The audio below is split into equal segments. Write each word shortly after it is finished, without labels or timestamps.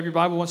Your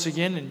Bible once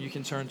again, and you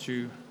can turn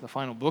to the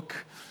final book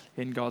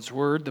in God's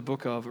Word, the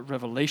book of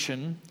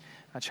Revelation.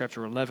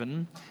 Chapter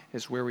 11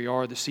 is where we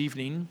are this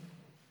evening.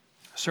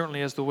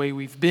 Certainly as the way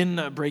we've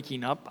been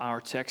breaking up our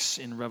texts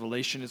in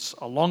Revelation, it's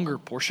a longer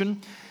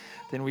portion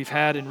than we've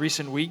had in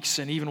recent weeks,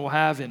 and even will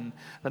have in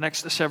the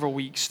next several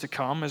weeks to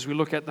come as we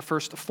look at the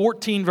first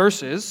 14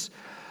 verses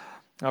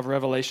of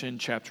Revelation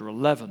chapter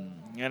 11.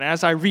 And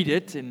as I read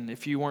it, and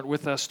if you weren't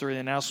with us during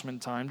the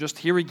announcement time, just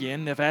hear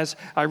again, if as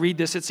I read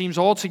this it seems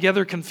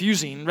altogether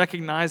confusing,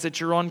 recognize that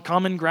you're on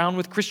common ground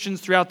with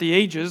Christians throughout the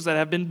ages that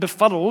have been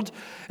befuddled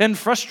and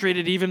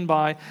frustrated even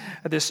by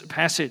this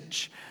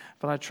passage.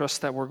 But I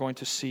trust that we're going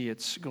to see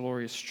its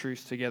glorious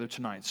truth together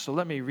tonight. So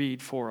let me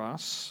read for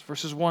us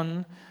verses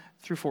 1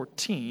 through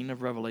 14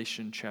 of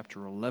Revelation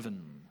chapter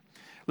 11.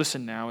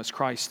 Listen now as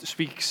Christ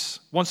speaks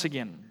once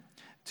again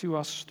to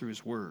us through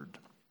His Word.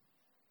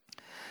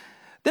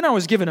 Then I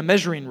was given a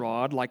measuring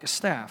rod like a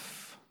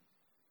staff,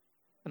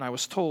 and I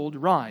was told,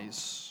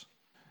 "Rise,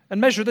 and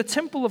measure the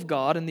temple of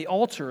God and the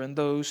altar and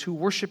those who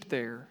worship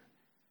there.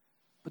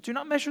 But do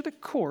not measure the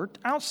court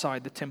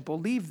outside the temple,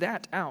 leave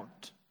that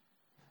out.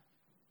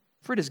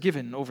 For it is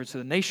given over to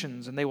the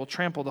nations, and they will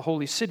trample the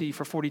holy city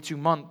for 42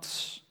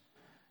 months.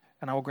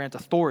 And I will grant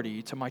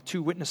authority to my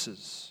 2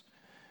 witnesses,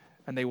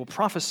 and they will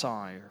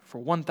prophesy for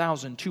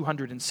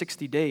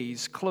 1,260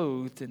 days,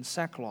 clothed in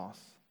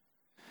sackcloth.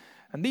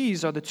 And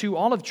these are the 2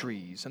 olive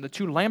trees and the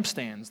 2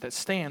 lampstands that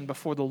stand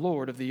before the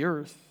Lord of the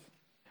earth.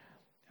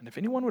 And if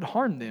anyone would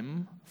harm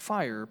them,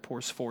 fire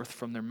pours forth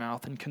from their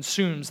mouth and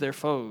consumes their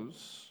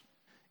foes.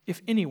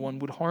 If anyone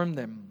would harm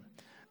them,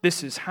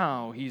 this is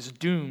how he is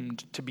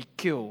doomed to be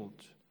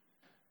killed.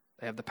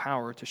 They have the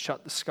power to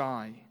shut the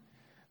sky,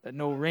 that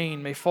no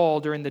rain may fall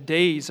during the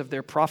days of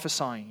their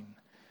prophesying.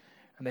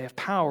 And they have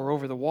power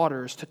over the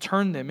waters to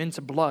turn them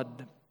into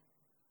blood,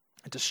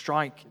 and to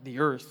strike the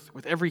earth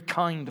with every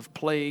kind of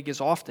plague as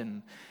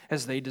often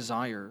as they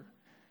desire.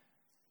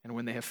 And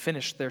when they have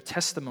finished their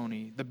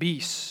testimony, the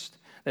beast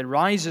that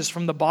rises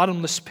from the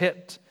bottomless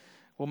pit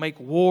will make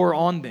war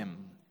on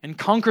them and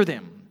conquer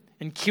them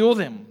and kill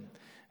them.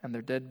 And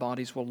their dead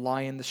bodies will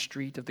lie in the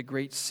street of the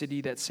great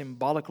city that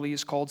symbolically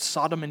is called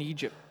Sodom and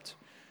Egypt,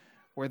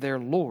 where their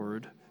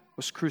Lord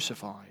was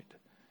crucified.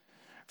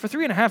 For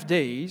 3.5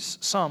 days,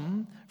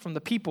 some from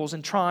the peoples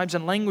and tribes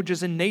and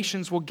languages and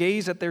nations will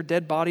gaze at their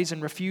dead bodies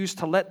and refuse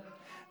to let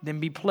them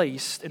be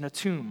placed in a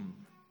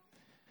tomb.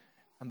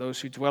 And those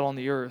who dwell on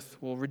the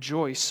earth will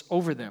rejoice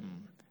over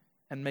them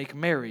and make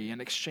merry and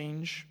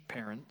exchange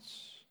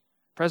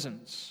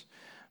presents,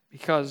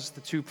 because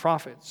the 2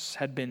 prophets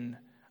had been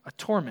a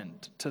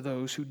torment to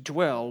those who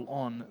dwell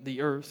on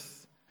the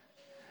earth.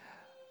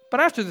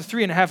 But after the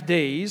 3.5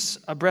 days,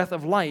 a breath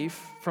of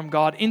life from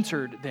God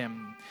entered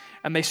them,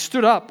 and they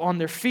stood up on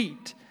their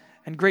feet,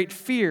 and great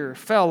fear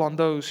fell on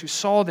those who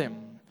saw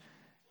them.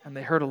 And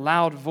they heard a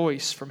loud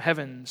voice from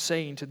heaven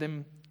saying to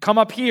them, "Come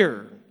up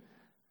here."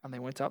 And they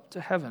went up to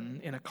heaven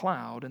in a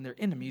cloud, and their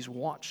enemies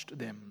watched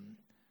them.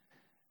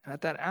 And at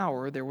that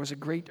hour there was a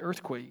great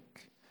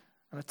earthquake,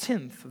 and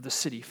 1/10 of the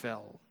city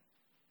fell.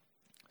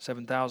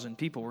 7,000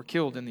 people were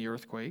killed in the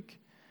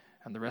earthquake,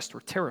 and the rest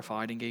were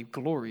terrified and gave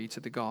glory to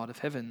the God of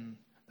heaven.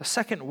 The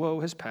second woe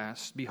has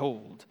passed.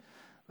 Behold,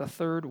 the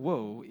third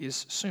woe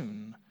is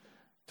soon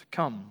to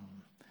come.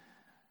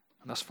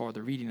 And thus far,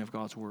 the reading of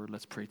God's Word.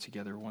 Let's pray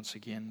together once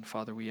again.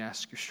 Father, we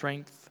ask your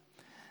strength.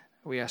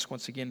 We ask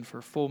once again for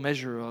a full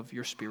measure of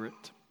your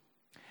Spirit,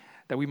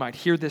 that we might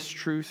hear this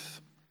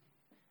truth,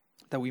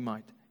 that we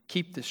might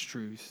keep this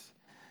truth,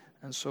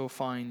 and so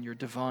find your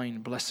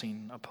divine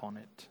blessing upon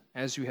it.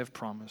 As you have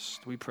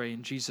promised, we pray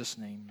in Jesus'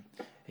 name.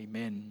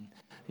 Amen.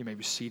 You may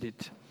be seated.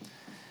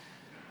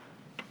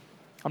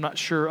 I'm not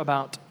sure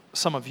about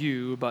some of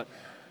you, but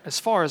as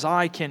far as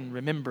I can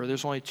remember,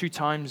 there's only 2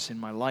 times in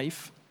my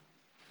life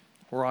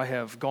where I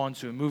have gone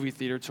to a movie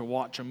theater to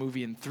watch a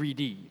movie in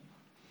 3D.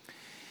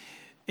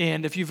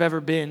 And if you've ever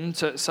been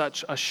to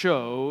such a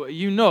show,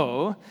 you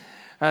know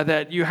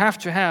that you have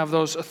to have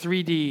those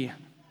 3D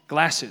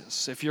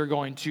glasses if you're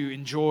going to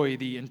enjoy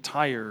the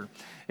entire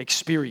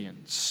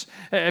experience.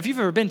 If you've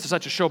ever been to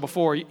such a show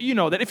before, you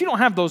know that if you don't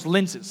have those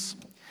lenses,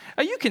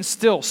 you can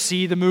still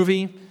see the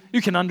movie.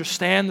 You can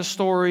understand the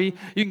story.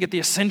 You can get the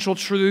essential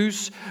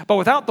truths. But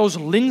without those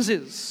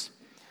lenses,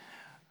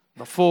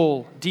 the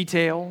full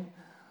detail,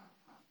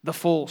 the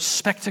full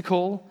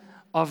spectacle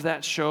of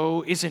that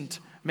show isn't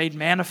made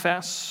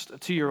manifest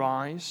to your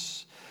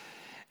eyes.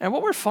 And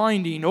what we're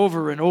finding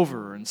over and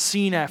over and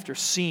scene after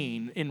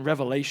scene in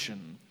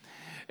Revelation,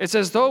 it's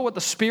as though what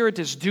the Spirit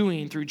is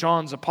doing through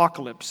John's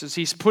apocalypse is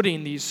he's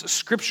putting these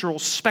scriptural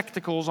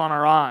spectacles on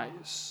our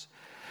eyes,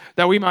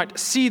 that we might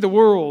see the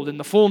world in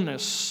the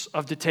fullness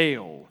of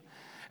detail,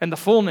 and the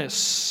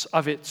fullness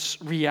of its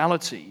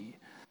reality,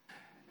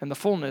 and the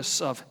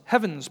fullness of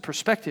heaven's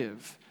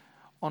perspective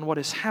on what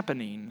is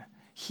happening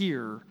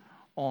here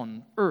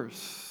on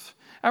earth.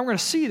 And we're going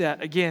to see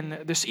that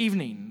again this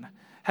evening,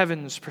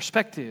 heaven's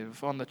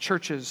perspective on the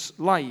church's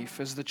life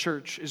as the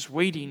church is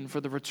waiting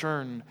for the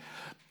return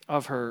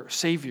of her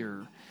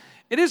Savior.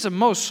 It is a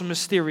most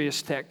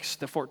mysterious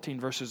text, the 14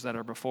 verses that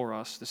are before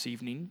us this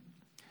evening.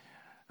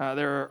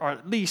 There are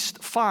at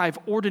least 5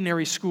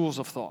 ordinary schools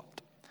of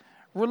thought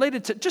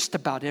related to just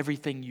about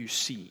everything you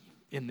see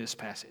in this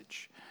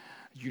passage.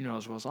 You know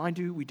as well as I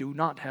do, we do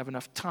not have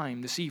enough time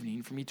this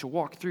evening for me to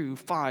walk through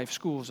 5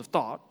 schools of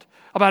thought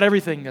about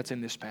everything that's in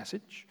this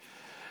passage.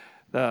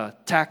 The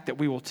tack that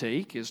we will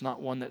take is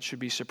not one that should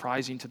be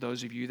surprising to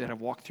those of you that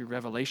have walked through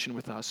Revelation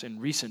with us in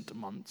recent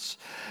months.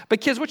 But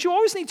kids, what you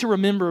always need to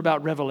remember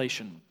about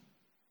Revelation,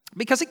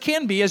 because it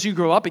can be, as you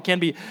grow up, it can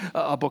be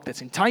a book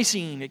that's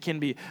enticing, it can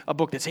be a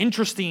book that's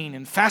interesting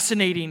and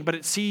fascinating, but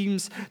it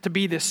seems to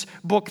be this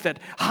book that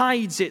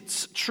hides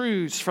its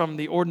truths from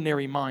the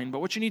ordinary mind.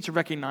 But what you need to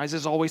recognize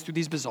is always through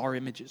these bizarre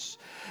images.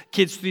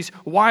 Kids, these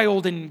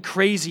wild and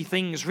crazy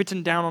things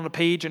written down on a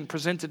page and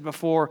presented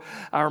before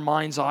our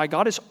mind's eye,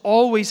 God is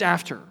always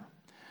after,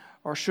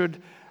 or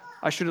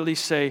I should at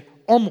least say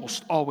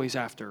almost always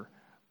after,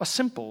 a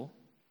simple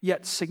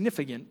yet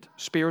significant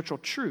spiritual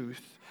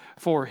truth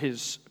for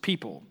his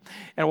people.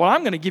 And what I'm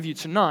going to give you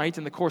tonight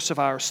in the course of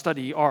our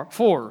study are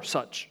 4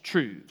 such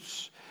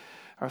truths.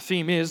 Our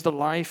theme is the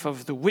life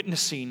of the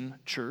witnessing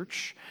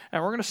church,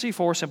 and we're going to see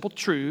 4 simple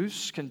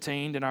truths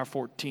contained in our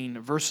 14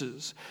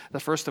 verses. The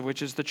first of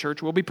which is the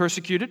church will be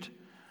persecuted.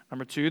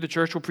 Number 2, the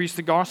church will preach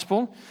the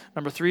gospel.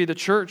 Number 3, the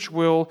church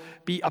will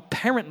be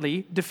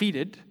apparently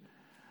defeated,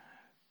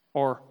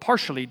 or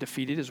partially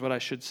defeated is what I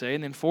should say.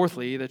 And then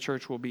fourthly, the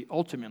church will be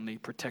ultimately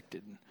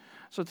protected.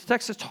 So the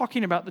text is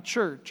talking about the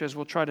church, as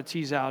we'll try to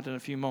tease out in a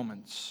few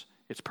moments.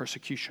 It's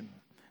persecution.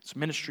 It's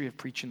ministry of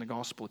preaching the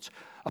gospel. It's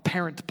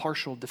apparent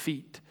partial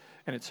defeat,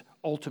 and it's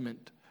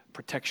ultimate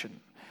protection.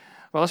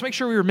 Well, let's make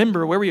sure we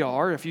remember where we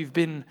are. If you've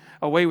been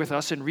away with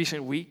us in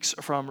recent weeks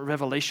from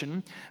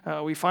Revelation,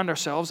 we find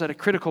ourselves at a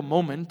critical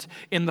moment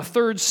in the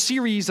 3rd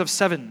series of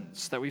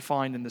 7s that we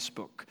find in this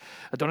book.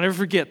 Don't ever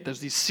forget,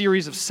 there's these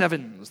series of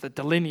 7s that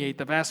delineate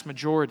the vast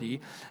majority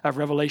of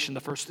Revelation.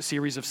 The first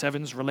series of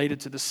 7s related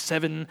to the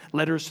 7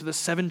 letters to the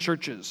 7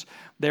 churches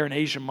there in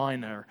Asia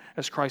Minor,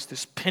 as Christ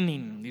is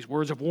penning these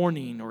words of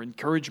warning or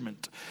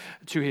encouragement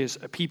to his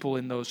people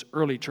in those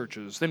early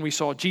churches. Then we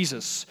saw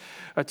Jesus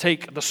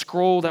take the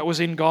scroll that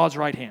was in God's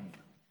right hand,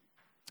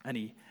 and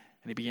he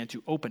began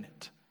to open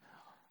it,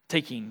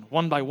 taking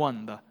one by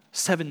one the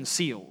 7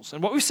 seals.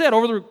 And what we've said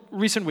over the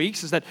recent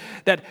weeks is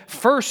that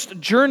first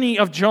journey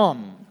of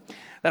John,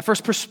 that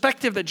first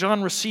perspective that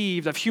John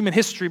received of human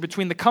history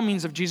between the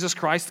comings of Jesus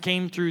Christ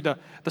came through the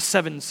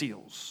 7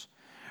 seals.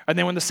 And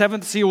then when the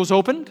 7th seal was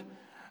opened,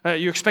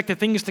 you expected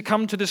things to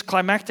come to this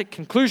climactic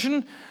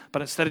conclusion,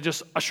 but instead it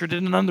just ushered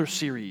in another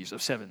series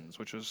of 7s,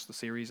 which was the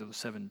series of the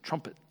 7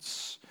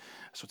 trumpets.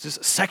 So it's this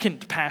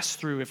second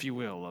pass-through, if you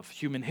will, of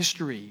human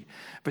history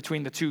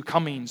between the 2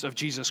 comings of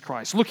Jesus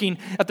Christ, looking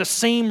at the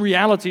same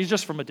realities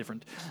just from a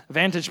different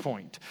vantage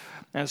point.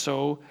 And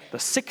so the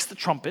 6th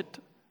trumpet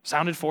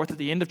sounded forth at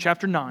the end of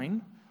chapter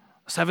 9.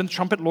 The 7th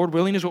trumpet, Lord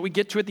willing, is what we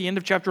get to at the end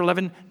of chapter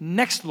 11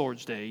 next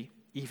Lord's Day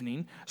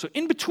evening. So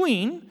in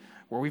between,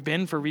 where we've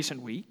been for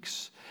recent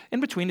weeks,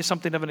 in between is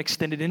something of an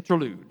extended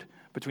interlude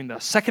between the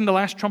second to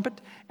last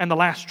trumpet and the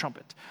last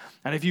trumpet.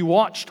 And if you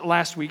watched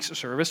last week's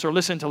service or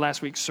listened to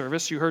last week's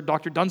service, you heard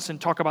Dr. Dunson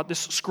talk about this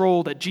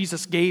scroll that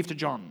Jesus gave to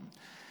John.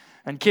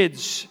 And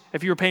kids,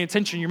 if you were paying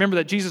attention, you remember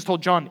that Jesus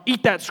told John,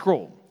 eat that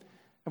scroll.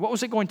 And what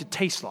was it going to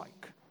taste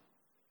like?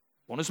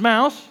 On his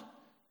mouth,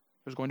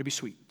 it was going to be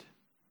sweet.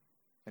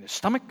 In his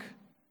stomach,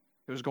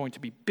 it was going to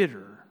be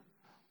bitter.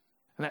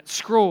 And that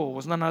scroll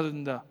was none other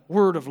than the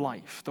word of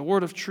life, the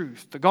word of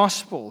truth, the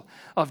gospel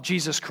of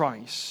Jesus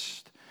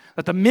Christ.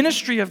 That the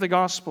ministry of the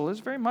gospel is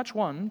very much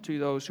one to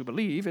those who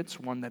believe. It's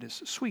one that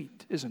is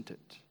sweet, isn't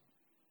it?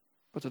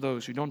 But to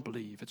those who don't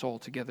believe, it's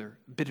altogether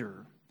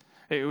bitter.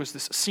 It was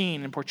this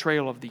scene and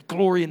portrayal of the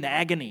glory and the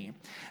agony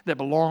that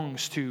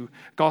belongs to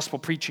gospel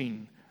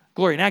preaching.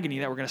 Glory and agony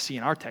that we're going to see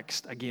in our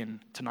text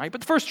again tonight.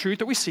 But the first truth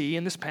that we see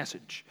in this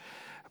passage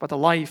about the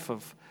life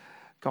of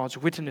God's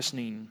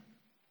witnessing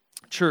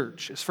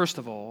church is, first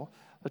of all,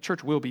 the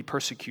church will be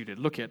persecuted.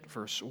 Look at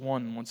verse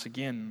 1 once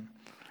again.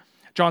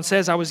 John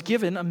says, I was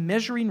given a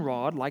measuring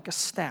rod like a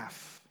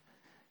staff,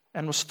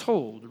 and was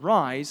told,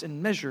 rise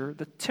and measure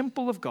the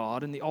temple of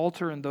God and the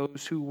altar and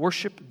those who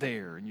worship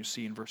there. And you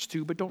see in verse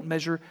 2, but don't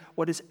measure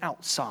what is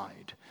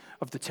outside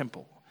of the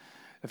temple.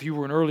 If you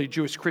were an early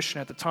Jewish Christian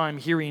at the time,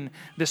 hearing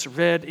this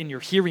read in your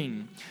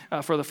hearing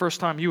for the first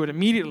time, you would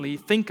immediately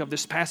think of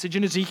this passage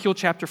in Ezekiel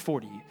chapter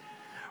 40,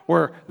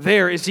 where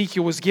there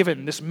Ezekiel was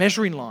given this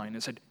measuring line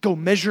and said, go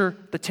measure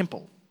the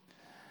temple.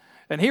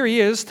 And here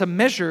he is to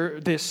measure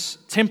this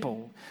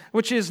temple,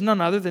 which is none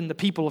other than the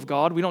people of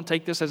God. We don't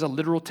take this as a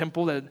literal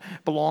temple that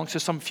belongs to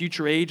some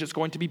future age that's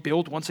going to be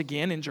built once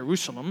again in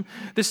Jerusalem.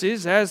 This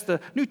is, as the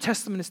New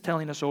Testament is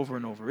telling us over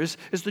and over, is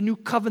the new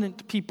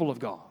covenant people of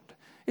God.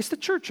 It's the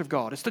church of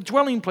God. It's the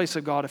dwelling place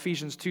of God,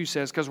 Ephesians 2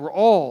 says, because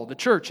the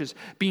church is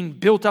being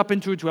built up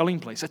into a dwelling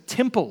place, a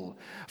temple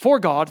for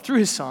God through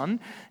His Son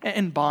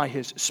and by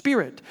His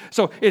Spirit.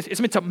 So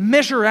it's meant to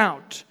measure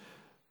out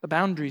the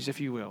boundaries, if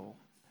you will,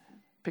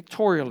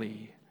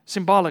 pictorially,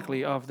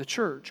 symbolically of the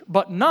church,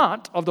 but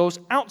not of those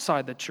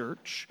outside the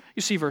church.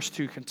 You see, verse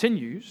 2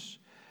 continues,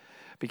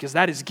 because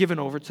that is given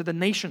over to the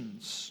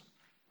nations,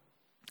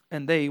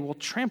 and they will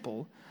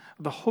trample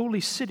the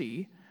holy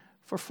city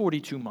for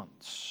 42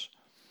 months.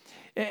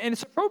 And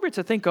it's appropriate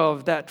to think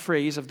of that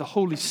phrase of the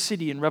holy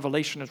city in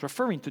Revelation as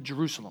referring to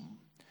Jerusalem.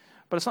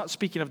 But it's not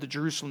speaking of the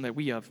Jerusalem that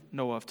we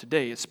know of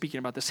today. It's speaking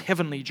about this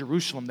heavenly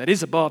Jerusalem that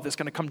is above, that's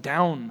going to come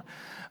down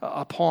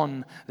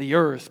upon the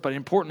earth. But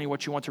importantly,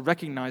 what you want to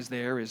recognize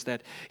there is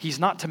that he's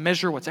not to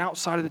measure what's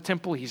outside of the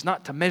temple. He's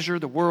not to measure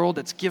the world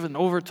that's given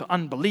over to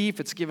unbelief.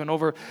 It's given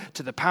over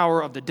to the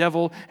power of the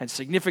devil. And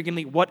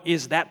significantly, what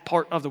is that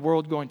part of the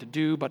world going to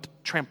do but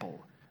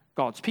trample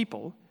God's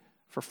people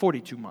for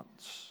 42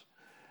 months?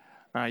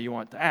 Now you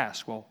want to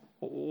ask, well,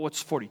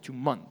 what's 42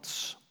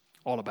 months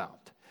all about?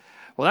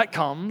 Well, that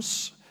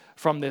comes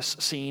from this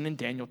scene in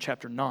Daniel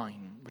chapter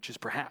 9, which is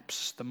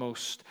perhaps the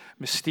most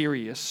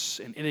mysterious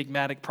and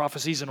enigmatic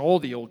prophecies in all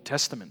the Old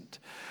Testament,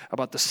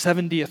 about the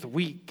 70th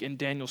week in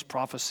Daniel's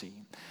prophecy.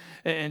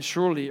 And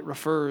surely it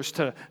refers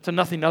to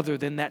nothing other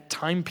than that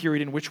time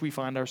period in which we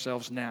find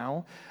ourselves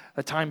now,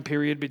 a time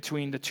period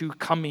between the two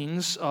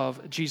comings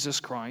of Jesus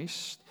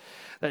Christ,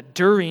 that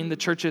during the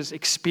church's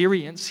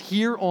experience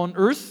here on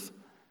earth,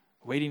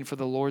 waiting for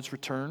the Lord's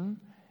return,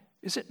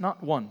 is it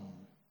not one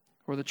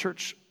where the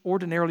church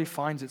ordinarily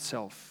finds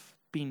itself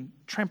being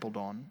trampled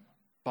on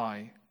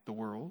by the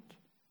world,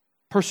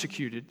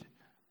 persecuted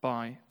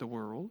by the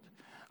world,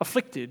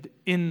 afflicted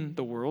in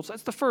the world? So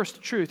that's the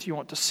first truth you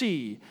want to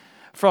see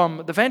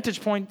from the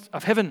vantage point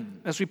of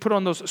heaven as we put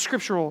on those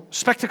scriptural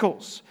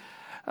spectacles.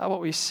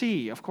 What we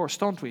see, of course,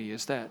 don't we,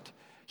 is that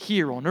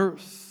here on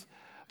earth,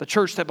 the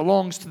church that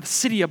belongs to the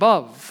city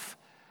above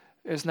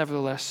is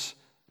nevertheless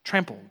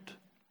trampled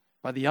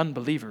by the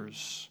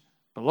unbelievers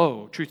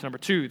below. Truth number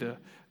 2, the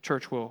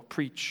church will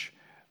preach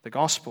the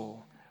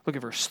gospel. Look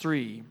at verse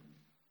 3.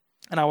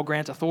 And I will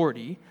grant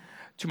authority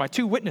to my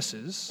 2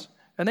 witnesses,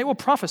 and they will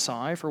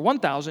prophesy for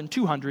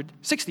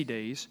 1,260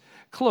 days,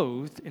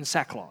 clothed in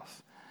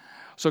sackcloth.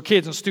 So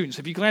kids and students,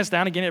 if you glance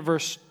down again at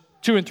verse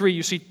 2 and 3,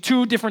 you see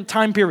 2 different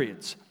time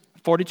periods.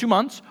 42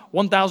 months,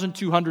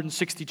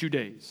 1,262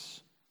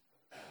 days.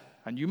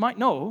 And you might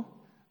know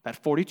that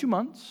 42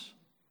 months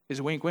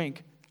is, wink,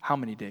 wink, how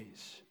many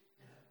days?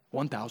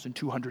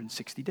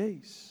 1,260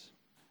 days.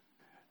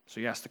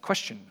 So you ask the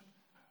question,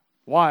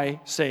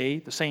 why say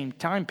the same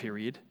time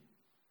period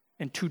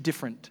in 2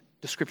 different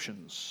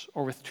descriptions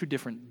or with 2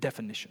 different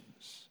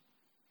definitions?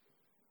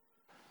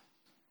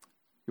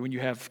 When you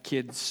have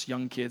kids,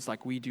 young kids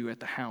like we do at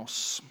the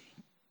house,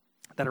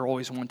 that are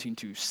always wanting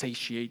to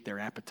satiate their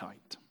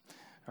appetite,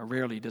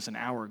 rarely does an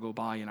hour go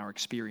by in our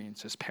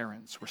experience as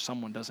parents where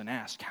someone doesn't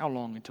ask, how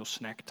long until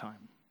snack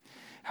time?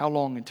 How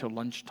long until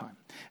lunchtime?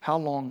 How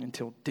long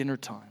until dinner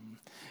time?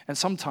 And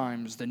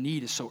sometimes the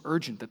need is so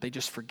urgent that they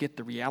just forget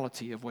the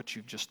reality of what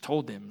you've just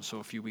told them. So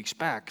a few weeks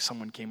back,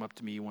 someone came up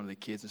to me, one of the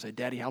kids, and said,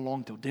 Daddy, how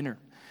long till dinner?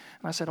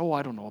 And I said,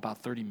 I don't know, about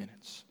 30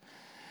 minutes.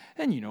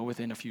 And,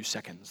 within a few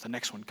seconds, the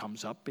next one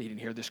comes up. He didn't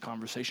hear this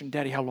conversation.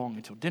 Daddy, how long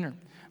until dinner?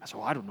 I said,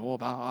 I don't know,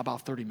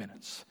 about 30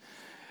 minutes.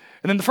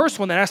 And then the first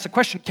one that asked the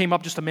question came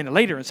up just a minute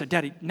later and said,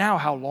 Daddy, now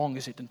how long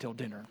is it until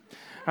dinner?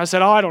 I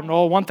said, I don't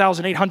know,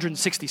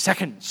 1,860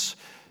 seconds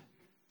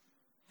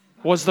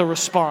was the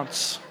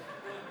response.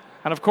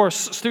 And of course,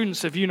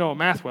 students, if you know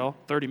math well,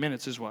 30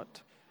 minutes is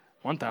what?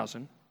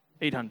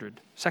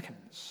 1,800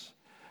 seconds.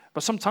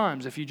 But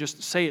sometimes if you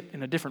just say it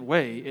in a different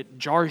way, it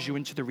jars you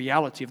into the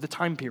reality of the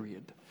time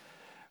period.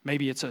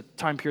 Maybe it's a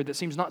time period that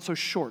seems not so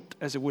short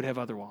as it would have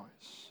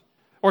otherwise,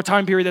 or a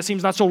time period that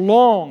seems not so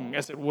long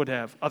as it would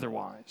have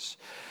otherwise.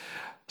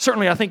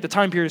 Certainly, I think the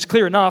time period is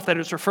clear enough that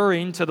it's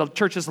referring to the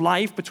church's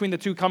life between the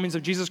 2 comings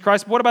of Jesus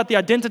Christ. But what about the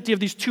identity of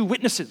these 2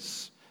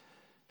 witnesses?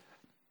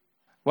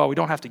 Well, we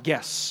don't have to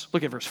guess.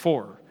 Look at verse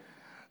 4.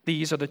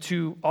 These are the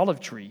 2 olive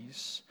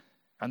trees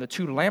and the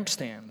 2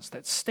 lampstands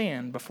that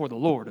stand before the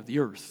Lord of the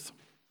earth.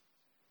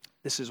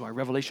 This is why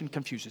Revelation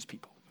confuses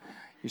people.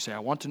 You say, I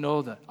want to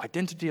know the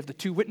identity of the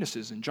 2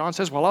 witnesses. And John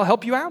says, well, I'll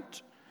help you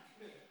out.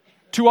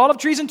 2 olive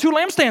trees and 2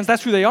 lampstands,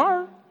 that's who they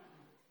are.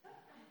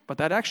 But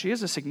that actually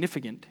is a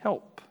significant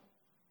help.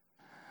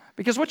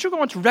 Because what you're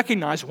going to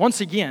recognize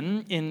once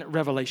again in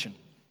Revelation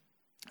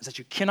is that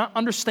you cannot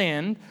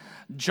understand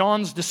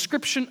John's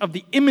description of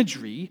the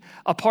imagery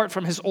apart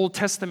from his Old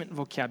Testament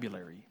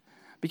vocabulary.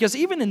 Because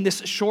even in this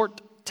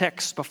short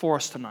text before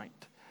us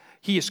tonight,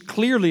 he is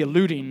clearly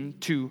alluding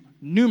to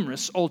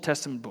numerous Old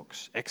Testament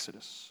books,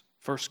 Exodus,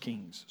 1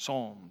 Kings,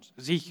 Psalms,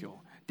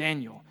 Ezekiel,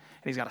 Daniel,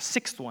 and he's got a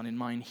 6th one in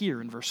mind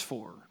here in verse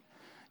 4.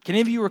 Can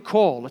any of you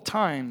recall a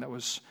time that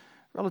was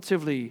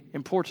relatively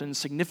important and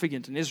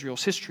significant in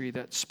Israel's history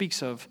that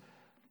speaks of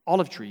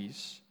olive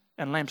trees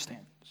and lampstands?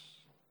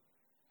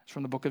 It's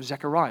from the book of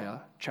Zechariah,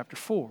 chapter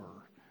 4,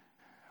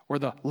 where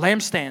the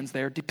lampstands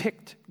there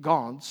depict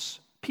God's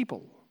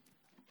people,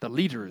 the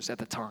leaders at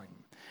the time.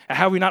 And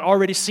have we not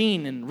already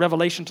seen in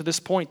Revelation to this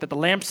point that the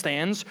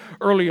lampstands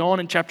early on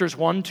in chapters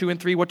 1, 2, and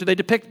 3, what do they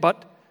depict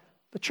but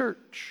the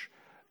church?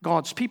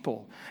 God's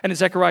people. And in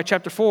Zechariah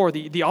chapter 4,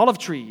 the olive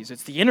trees,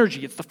 it's the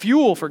energy, it's the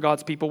fuel for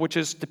God's people, which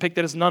is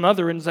depicted as none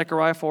other in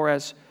Zechariah 4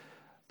 as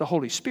the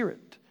Holy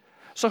Spirit.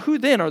 So who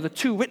then are the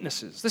two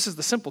witnesses? This is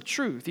the simple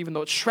truth, even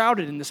though it's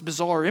shrouded in this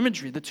bizarre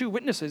imagery. The two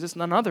witnesses is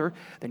none other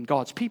than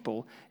God's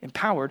people,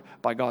 empowered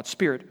by God's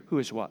Spirit, who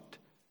is what?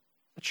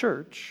 The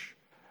church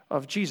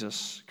of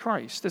Jesus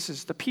Christ. This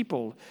is the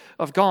people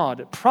of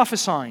God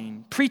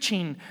prophesying,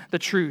 preaching the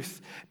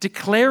truth,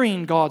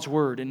 declaring God's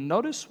word. And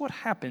notice what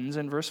happens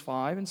in verse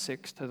 5 and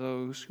 6 to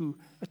those who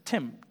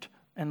attempt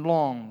and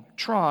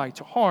try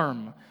to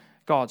harm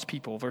God's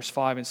people. Verse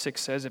 5 and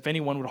 6 says, if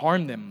anyone would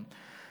harm them,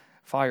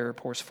 fire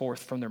pours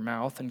forth from their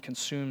mouth and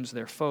consumes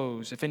their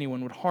foes. If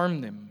anyone would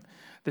harm them,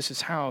 this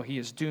is how he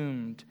is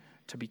doomed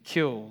to be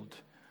killed.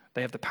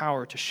 They have the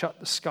power to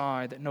shut the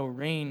sky, that no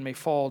rain may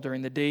fall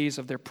during the days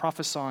of their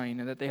prophesying,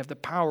 and that they have the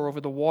power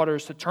over the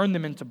waters to turn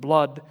them into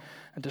blood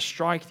and to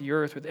strike the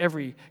earth with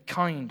every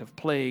kind of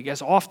plague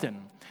as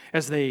often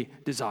as they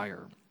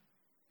desire.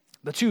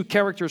 The two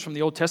characters from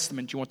the Old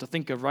Testament you want to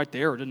think of right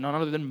there are none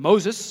other than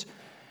Moses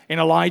and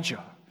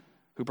Elijah,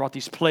 who brought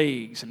these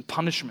plagues and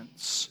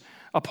punishments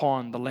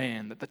upon the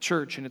land. That the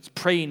church in its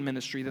praying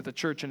ministry, that the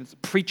church in its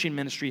preaching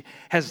ministry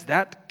has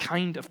that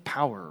kind of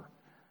power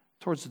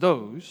towards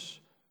those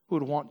who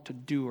would want to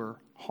do her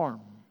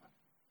harm.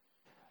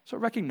 So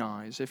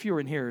recognize, if you're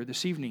in here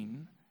this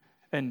evening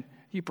and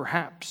you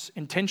perhaps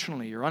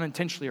intentionally or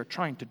unintentionally are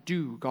trying to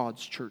do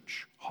God's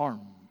church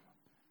harm,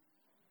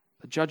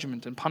 the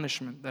judgment and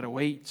punishment that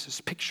awaits is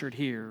pictured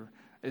here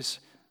as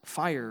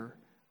fire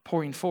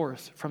pouring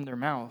forth from their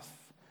mouth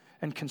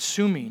and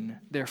consuming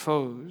their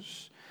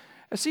foes.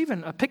 It's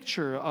even a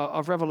picture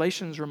of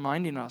Revelations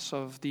reminding us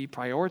of the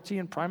priority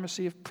and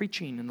primacy of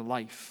preaching in the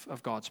life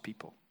of God's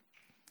people.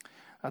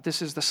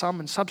 This is the sum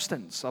and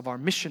substance of our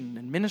mission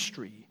and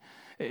ministry.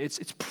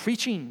 It's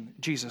preaching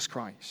Jesus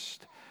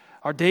Christ.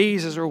 Our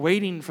days as we're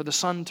waiting for the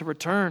Son to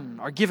return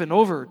are given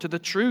over to the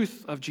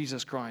truth of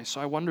Jesus Christ. So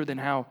I wonder then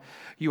how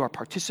you are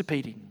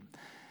participating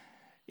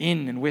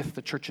in and with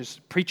the church's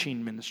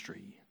preaching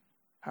ministry.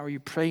 How are you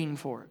praying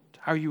for it?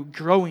 How are you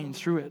growing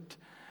through it?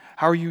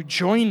 How are you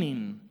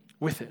joining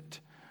with it?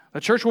 The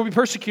church will be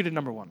persecuted,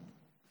 number one.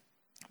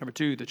 Number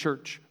two, the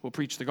church will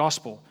preach the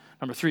gospel.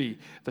 Number three,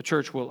 the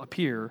church will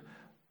appear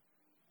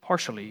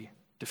partially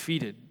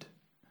defeated.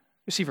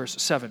 You see verse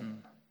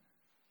 7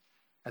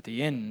 at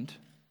the end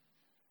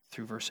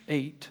through verse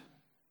 8.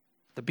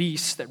 The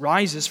beast that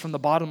rises from the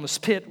bottomless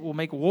pit will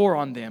make war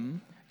on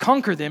them,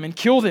 conquer them, and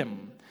kill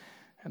them.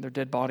 And their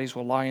dead bodies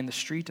will lie in the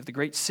street of the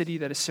great city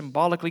that is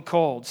symbolically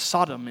called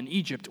Sodom in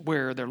Egypt,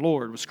 where their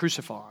Lord was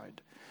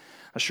crucified.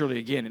 Surely,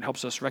 again, it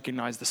helps us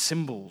recognize the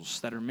symbols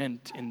that are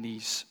meant in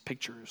these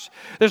pictures.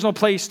 There's no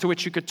place to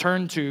which you could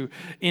turn to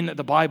in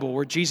the Bible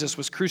where Jesus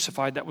was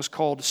crucified that was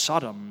called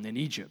Sodom in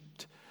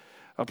Egypt,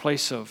 a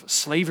place of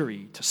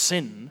slavery to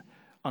sin,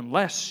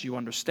 unless you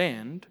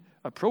understand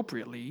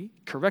appropriately,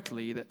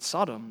 correctly, that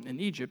Sodom in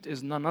Egypt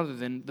is none other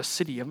than the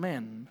city of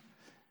man.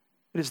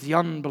 It is the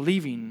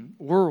unbelieving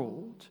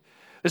world.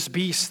 This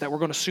beast that we're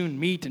going to soon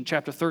meet in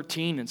chapter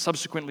 13 and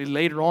subsequently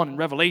later on in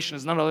Revelation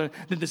is none other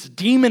than this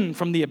demon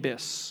from the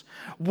abyss,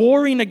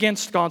 warring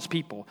against God's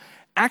people,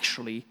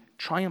 actually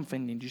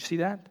triumphing, did you see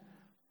that?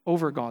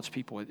 Over God's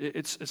people.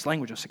 It's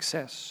language of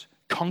success.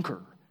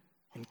 Conquer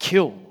and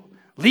kill,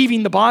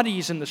 leaving the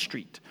bodies in the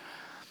street.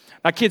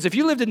 Now kids, if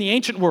you lived in the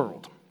ancient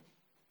world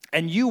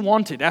and you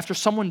wanted, after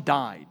someone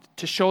died,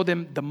 to show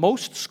them the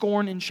most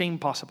scorn and shame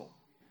possible,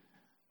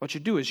 what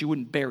you'd do is you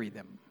wouldn't bury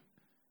them.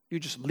 You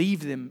just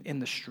leave them in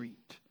the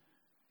street.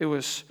 It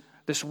was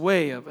this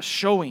way of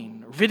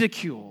showing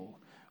ridicule,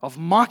 of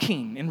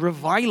mocking and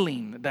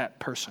reviling that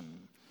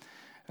person.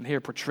 And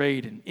here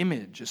portrayed an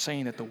image is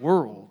saying that the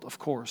world, of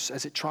course,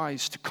 as it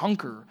tries to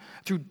conquer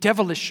through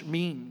devilish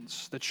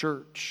means, the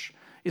church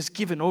is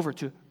given over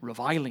to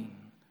reviling,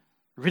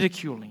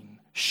 ridiculing,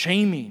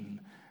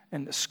 shaming,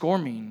 and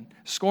scorning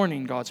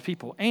God's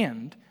people.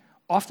 And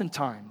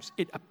oftentimes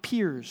it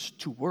appears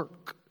to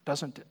work,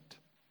 doesn't it?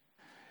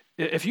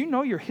 If you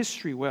know your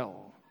history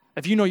well,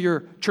 if you know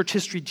your church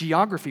history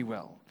geography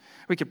well,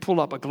 we could pull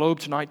up a globe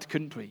tonight,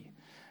 couldn't we,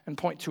 and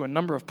point to a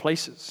number of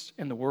places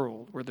in the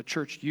world where the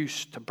church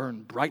used to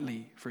burn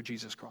brightly for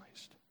Jesus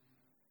Christ.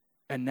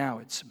 And now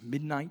it's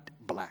midnight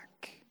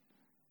black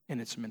in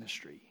its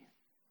ministry.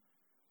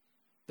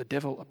 The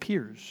devil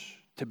appears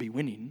to be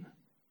winning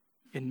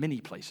in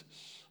many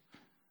places,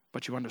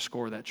 but you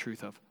underscore that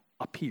truth of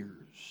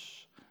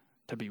appears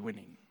to be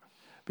winning,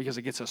 because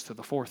it gets us to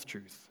the fourth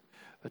truth.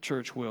 The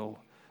church will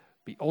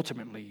be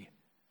ultimately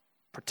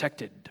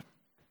protected.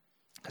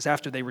 Because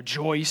after they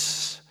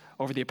rejoice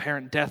over the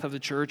apparent death of the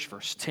church,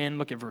 verse 10,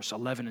 look at verse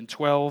 11 and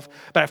 12.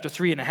 But after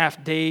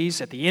 3.5 days,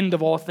 at the end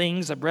of all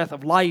things, a breath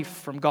of life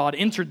from God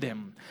entered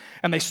them.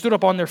 And they stood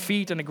up on their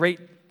feet, and a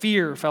great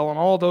fear fell on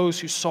all those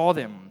who saw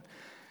them.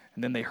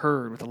 And then they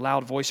heard with a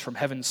loud voice from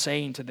heaven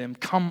saying to them,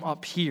 "Come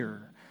up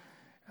here."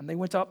 And they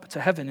went up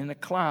to heaven in a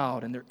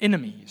cloud, and their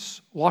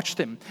enemies watched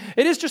them.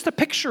 It is just a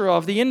picture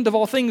of the end of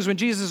all things when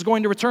Jesus is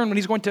going to return, when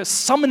he's going to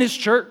summon his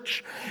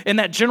church in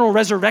that general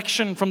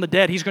resurrection from the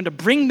dead. He's going to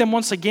bring them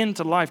once again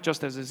to life,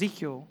 just as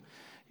Ezekiel,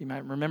 you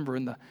might remember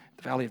in the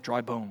valley of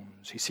dry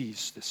bones, he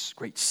sees this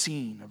great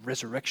scene of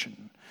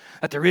resurrection.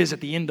 That there is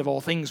at the end of all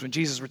things when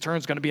Jesus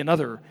returns going to be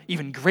another,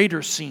 even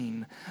greater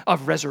scene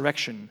of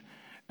resurrection.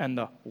 And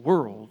the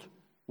world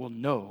will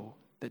know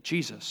that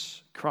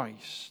Jesus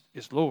Christ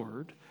is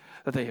Lord,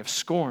 that they have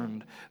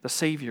scorned the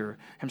Savior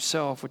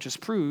himself, which is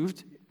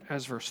proved,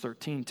 as verse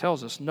 13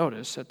 tells us.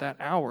 Notice, at that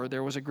hour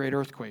there was a great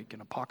earthquake.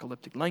 In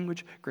apocalyptic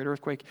language, great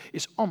earthquake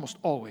is almost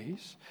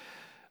always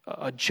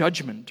a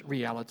judgment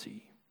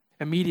reality.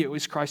 Immediately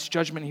is Christ's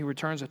judgment. He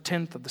returns, a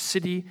tenth of the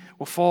city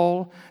will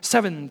fall.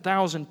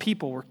 7,000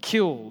 people were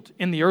killed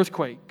in the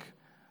earthquake.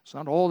 So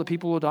not all the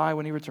people will die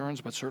when he returns,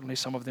 but certainly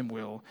some of them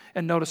will.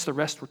 And notice the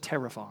rest were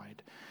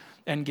terrified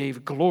and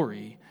gave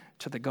glory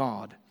to the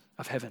God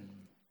of heaven.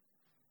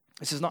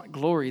 This is not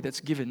glory that's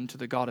given to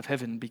the God of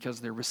heaven because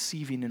they're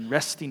receiving and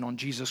resting on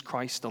Jesus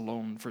Christ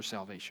alone for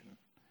salvation.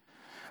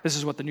 This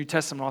is what the New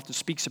Testament often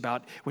speaks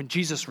about. When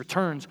Jesus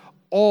returns,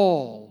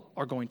 all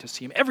are going to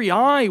see him. Every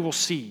eye will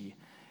see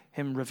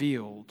him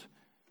revealed,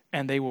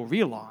 and they will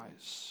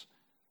realize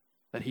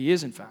that he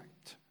is, in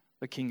fact,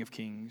 the King of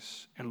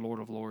Kings and Lord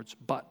of Lords,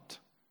 but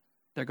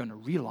they're going to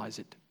realize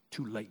it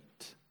too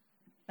late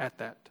at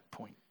that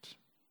point.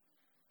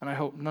 And I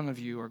hope none of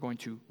you are going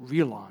to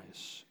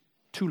realize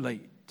too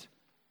late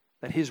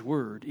that his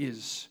word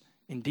is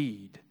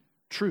indeed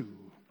true.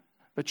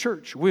 The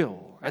church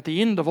will, at the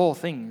end of all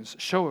things,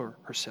 show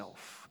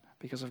herself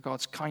because of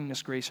God's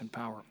kindness, grace, and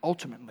power,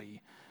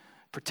 ultimately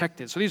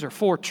protected. So these are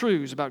 4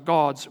 truths about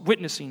God's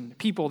witnessing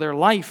people, their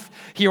life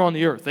here on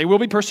the earth. They will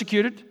be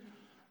persecuted.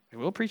 They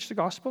will preach the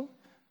gospel.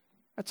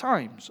 At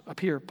times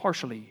appear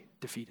partially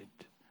defeated.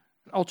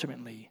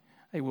 Ultimately,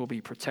 they will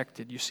be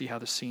protected. You see how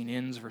the scene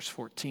ends, verse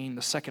 14.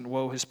 The second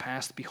woe has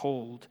passed.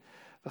 Behold,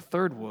 the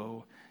third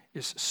woe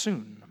is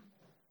soon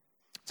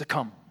to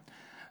come.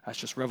 That's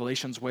just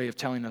Revelation's way of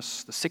telling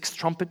us the 6th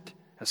trumpet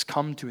has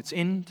come to its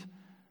end.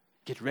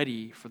 Get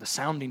ready for the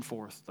sounding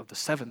forth of the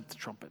 7th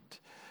trumpet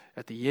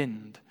at the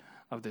end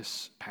of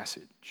this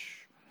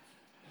passage.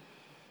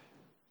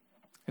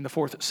 In the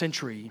 4th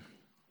century,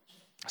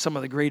 some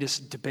of the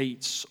greatest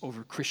debates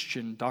over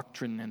Christian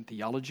doctrine and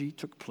theology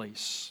took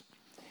place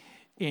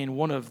in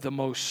one of the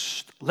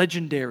most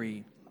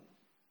legendary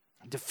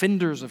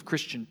defenders of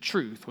Christian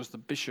truth was the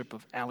Bishop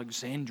of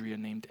Alexandria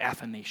named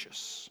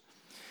Athanasius.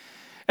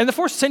 In the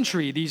 4th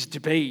century, these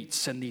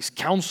debates and these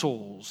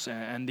councils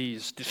and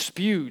these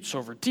disputes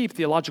over deep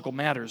theological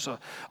matters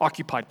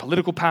occupied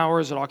political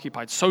powers, it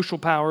occupied social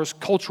powers,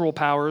 cultural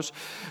powers.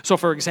 So,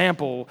 for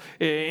example,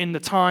 in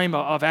the time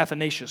of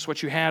Athanasius,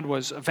 what you had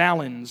was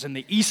Valens in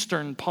the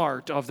eastern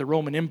part of the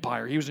Roman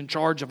Empire. He was in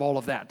charge of all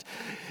of that.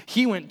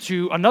 He went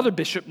to another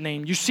bishop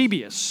named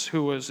Eusebius,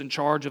 who was in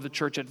charge of the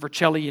church at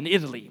Vercelli in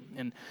Italy.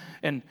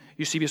 And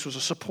Eusebius was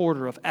a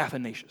supporter of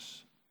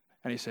Athanasius.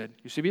 And he said,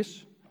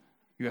 Eusebius,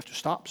 you have to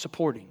stop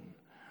supporting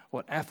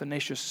what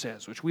Athanasius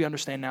says, which we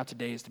understand now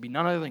today is to be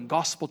none other than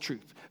gospel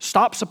truth.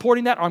 Stop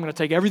supporting that, or I'm going to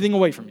take everything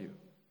away from you.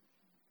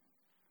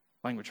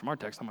 Language from our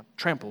text, I'm going to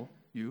trample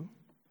you.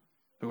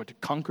 I'm going to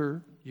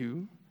conquer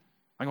you.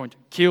 I'm going to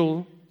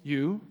kill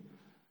you.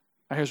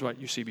 Now here's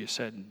what Eusebius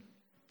said.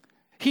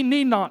 He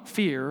need not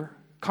fear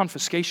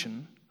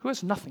confiscation who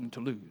has nothing to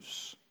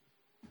lose,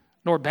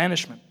 nor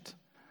banishment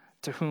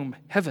to whom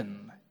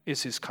heaven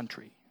is his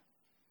country,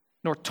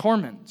 nor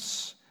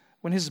torments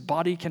when his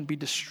body can be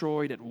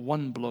destroyed at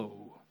one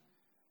blow,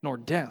 nor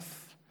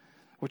death,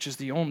 which is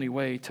the only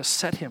way to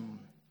set him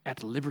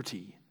at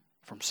liberty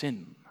from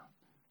sin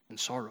and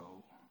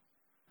sorrow.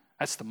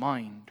 That's the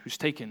mind who's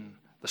taken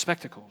the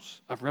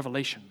spectacles of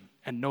Revelation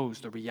and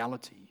knows the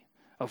reality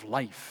of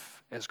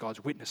life as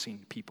God's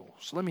witnessing people.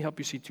 So let me help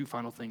you see 2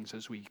 final things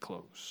as we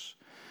close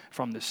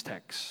from this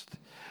text.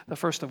 The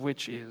first of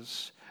which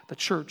is the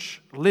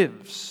church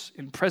lives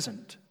in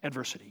present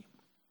adversity.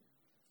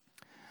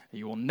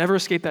 You will never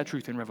escape that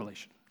truth in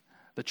Revelation.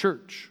 The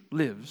church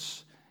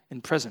lives in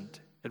present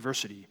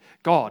adversity.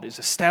 God is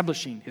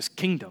establishing his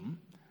kingdom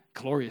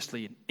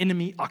gloriously in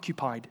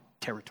enemy-occupied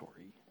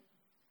territory,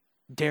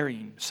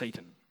 daring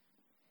Satan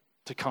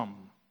to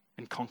come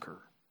and conquer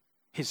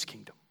his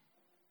kingdom.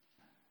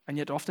 And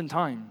yet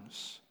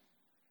oftentimes,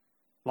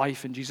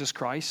 life in Jesus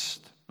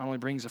Christ not only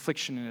brings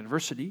affliction and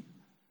adversity,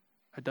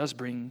 it does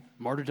bring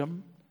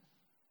martyrdom,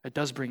 it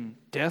does bring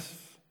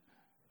death,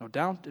 no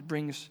doubt it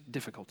brings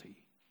difficulty.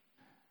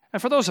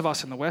 And for those of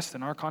us in the West,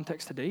 in our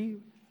context today,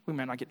 we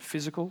may not get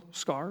physical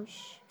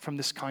scars from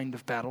this kind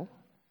of battle.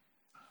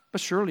 But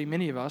surely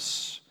many of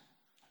us,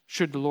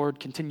 should the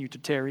Lord continue to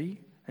tarry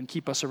and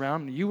keep us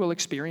around, you will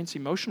experience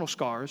emotional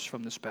scars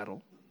from this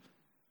battle.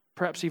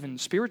 Perhaps even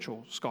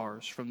spiritual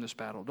scars from this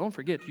battle. Don't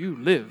forget, you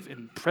live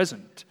in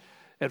present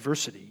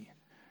adversity.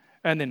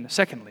 And then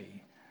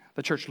secondly,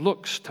 the church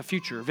looks to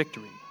future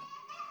victory.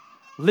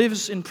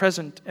 Lives in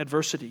present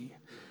adversity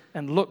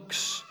and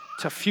looks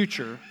to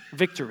future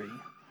victory.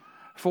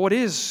 For what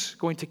is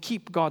going to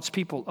keep God's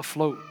people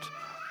afloat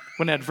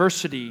when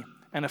adversity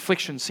and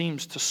affliction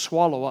seems to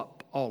swallow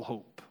up all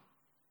hope?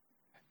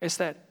 It's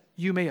that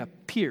you may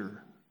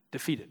appear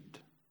defeated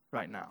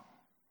right now,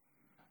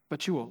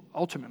 but you will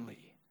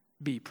ultimately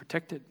be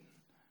protected,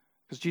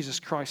 because Jesus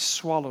Christ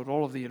swallowed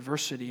all of the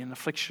adversity and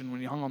affliction when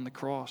he hung on the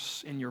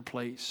cross in your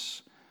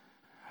place,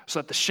 so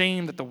that the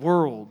shame that the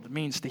world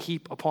means to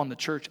heap upon the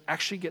church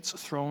actually gets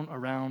thrown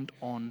around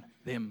on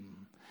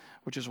them,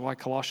 which is why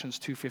Colossians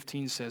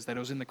 2:15 says that it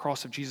was in the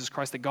cross of Jesus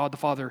Christ that God the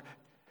Father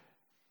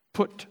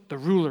put the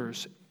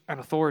rulers and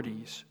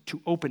authorities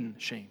to open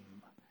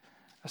shame,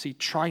 as he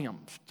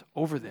triumphed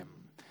over them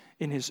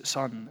in his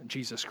Son,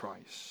 Jesus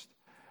Christ.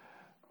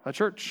 A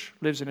church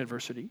lives in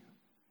adversity.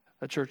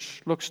 A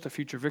church looks to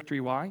future victory.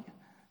 Why?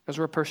 Because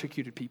we're a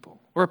persecuted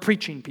people. We're a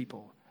preaching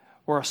people.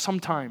 We're a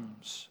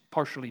sometimes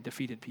partially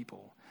defeated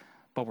people.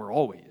 But we're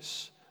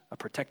always a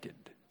protected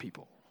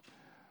people.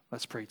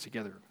 Let's pray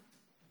together.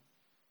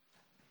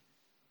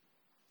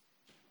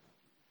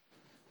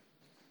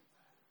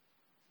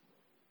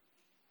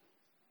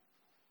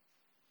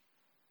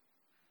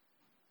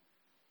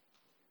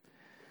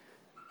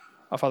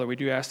 Our Father, we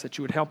do ask that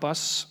you would help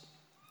us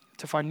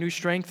to find new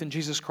strength in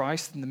Jesus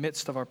Christ in the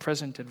midst of our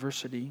present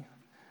adversity.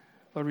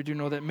 Lord, we do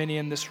know that many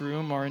in this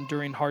room are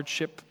enduring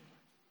hardship,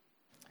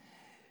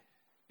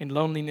 in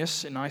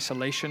loneliness, in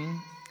isolation,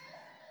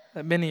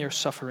 that many are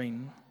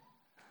suffering.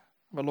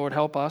 But Lord,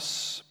 help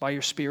us by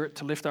your Spirit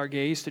to lift our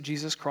gaze to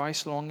Jesus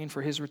Christ, longing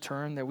for his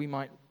return, that we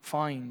might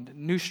find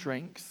new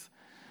strength,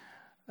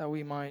 that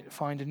we might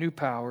find a new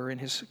power in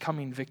his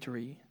coming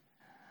victory,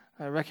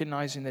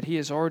 recognizing that he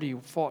has already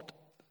fought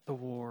the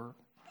war.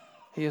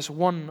 He has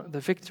won the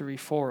victory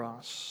for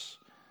us,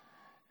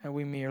 and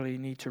we merely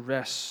need to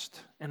rest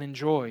and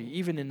enjoy,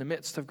 even in the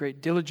midst of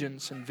great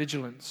diligence and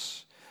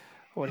vigilance,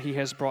 what he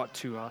has brought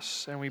to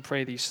us. And we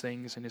pray these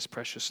things in his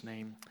precious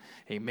name.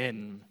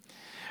 Amen.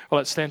 Well,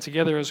 let's stand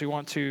together as we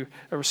want to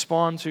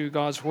respond to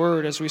God's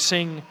word, as we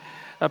sing,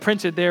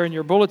 printed there in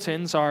your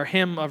bulletins, our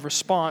hymn of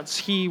response,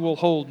 He Will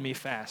Hold Me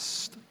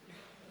Fast.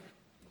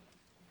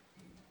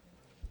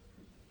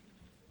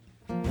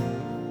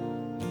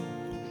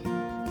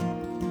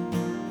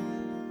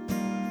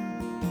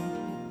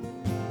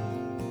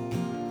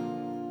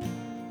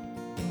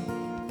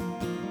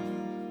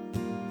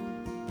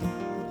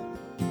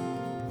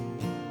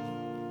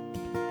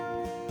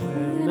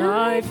 When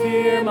I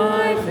fear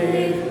my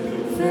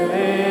faith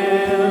fails,